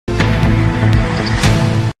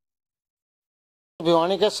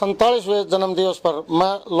भिवानी के 47वें जन्मदिवस पर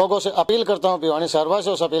मैं लोगों से अपील करता हूं, भिवानी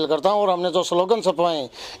शहरवासियों से अपील करता हूं, और हमने जो स्लोगन छपवाए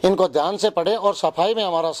इनको ध्यान से पढ़ें और सफाई में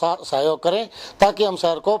हमारा सहयोग करें ताकि हम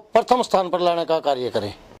शहर को प्रथम स्थान पर लाने का कार्य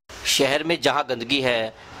करें। शहर में जहां गंदगी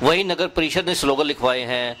है वहीं नगर परिषद ने स्लोगन लिखवाए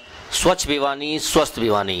हैं, स्वच्छ भिवानी स्वस्थ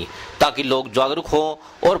भिवानी, ताकि लोग जागरूक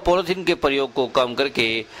हों और पॉलिथीन के प्रयोग को कम करके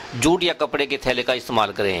जूट या कपड़े के थैले का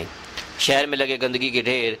इस्तेमाल करें। शहर में लगे गंदगी के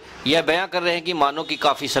ढेर यह बयां कर रहे हैं कि मानो कि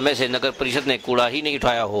काफ़ी समय से नगर परिषद ने कूड़ा ही नहीं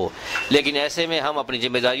उठाया हो, लेकिन ऐसे में हम अपनी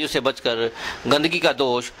जिम्मेदारियों से बचकर गंदगी का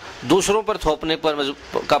दोष दूसरों पर थोपने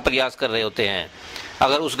का प्रयास कर रहे होते हैं।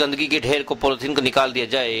 अगर उस गंदगी के ढेर को पॉलिथीन को निकाल दिया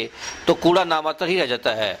जाए तो कूड़ा नामात्र ही रह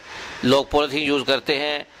जाता है। लोग पॉलिथीन यूज़ करते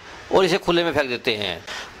हैं और इसे खुले में फेंक देते हैं।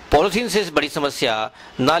 पॉलिथीन से बड़ी समस्या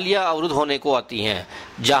नालियां अवरुद्ध होने को आती हैं।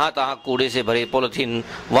 जहां तहां कूड़े से भरे पॉलिथीन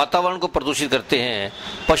वातावरण को प्रदूषित करते हैं,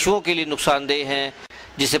 पशुओं के लिए नुकसानदेह हैं,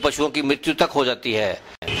 जिससे पशुओं की मृत्यु तक हो जाती है।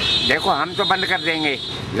 देखो हम तो बंद कर देंगे,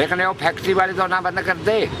 लेकिन वो फैक्ट्री वाले तो ना बंद कर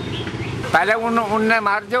दे। पहले उनने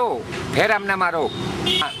मार दो, फिर हमने मारो।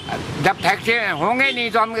 जब फैक्ट्री होंगे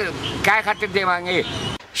नहीं तो हम क्या खातिर देवाएंगे।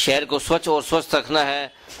 शहर को स्वच्छ और स्वस्थ रखना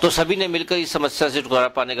है तो सभी ने मिलकर इस समस्या से छुटकारा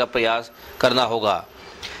पाने का प्रयास करना होगा।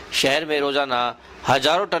 शहर में रोजाना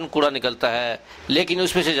हजारों टन कूड़ा निकलता है, लेकिन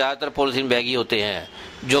उसमें से ज़्यादातर पॉलिथीन बैग ही होते हैं,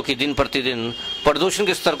 जो कि दिन प्रतिदिन प्रदूषण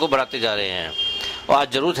के स्तर को बढ़ाते जा रहे हैं। और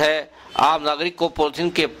आज जरूरत है आम नागरिक को पॉलिथीन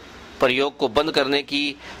के प्रयोग को बंद करने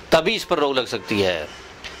की, तभी इस पर रोक लग सकती है।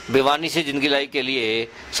 भिवानी से जिंदगी लाइव के लिए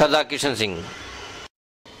सरदार किशन सिंह।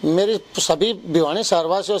 मेरी सभी भिवानी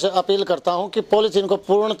शहरवासियों से अपील करता हूं कि पॉलिथीन को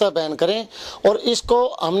पूर्णतः बैन करें, और इसको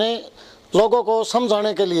हमने लोगों को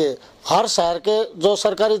समझाने के लिए हर शहर के जो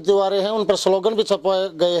सरकारी दीवारें हैं उन पर स्लोगन भी छपवाए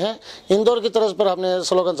गए हैं। इंदौर की तरफ पर हमने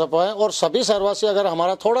स्लोगन छपवाए, और सभी शहरवासी अगर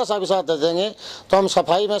हमारा थोड़ा सा भी साथ दे देंगे तो हम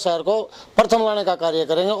सफाई में शहर को प्रथम लाने का कार्य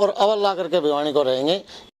करेंगे और अव्वल ला करके भिवानी को रहेंगे।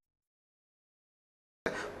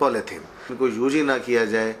 पॉलिथीन को यूज ही ना किया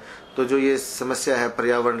जाए तो जो ये समस्या है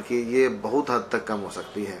पर्यावरण की, ये बहुत हद तक कम हो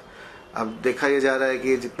सकती है। अब देखा यह जा रहा है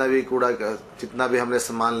कि जितना भी हमने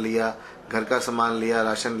सामान लिया, घर का सामान लिया,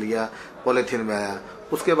 राशन लिया, पॉलीथीन में आया,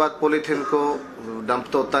 उसके बाद पॉलीथीन को डंप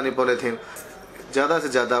तो होता नहीं, पॉलीथीन ज़्यादा से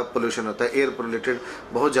ज़्यादा पोल्यूशन होता है, एयर पोल्यूटेड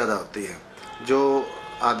बहुत ज़्यादा होती है, जो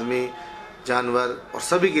आदमी, जानवर और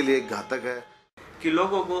सभी के लिए घातक है। कि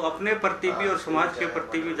लोगों को अपने प्रति भी और समाज के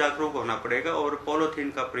प्रति भी जागरूक होना पड़ेगा और पॉलीथीन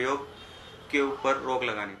का प्रयोग के ऊपर रोक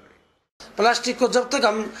लगानी पड़ेगी। प्लास्टिक को जब तक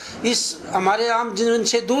हम इस हमारे आम जीवन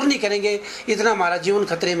से दूर नहीं करेंगे, इतना हमारा जीवन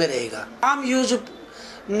खतरे में रहेगा। आम यूज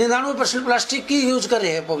 99% प्लास्टिक की यूज कर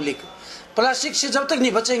रहे हैं पब्लिक। प्लास्टिक से जब तक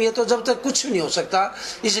नहीं बचेंगे तो जब तक कुछ भी नहीं हो सकता।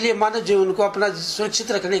 इसलिए मानव जीवन को अपना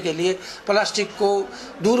सुरक्षित रखने के लिए प्लास्टिक को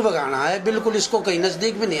दूर भगाना है, बिल्कुल इसको कहीं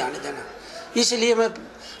नजदीक भी नहीं आने देना। इसलिए मैं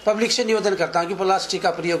पब्लिक से निवेदन करता हूँ कि प्लास्टिक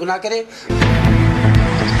का प्रयोग ना करें।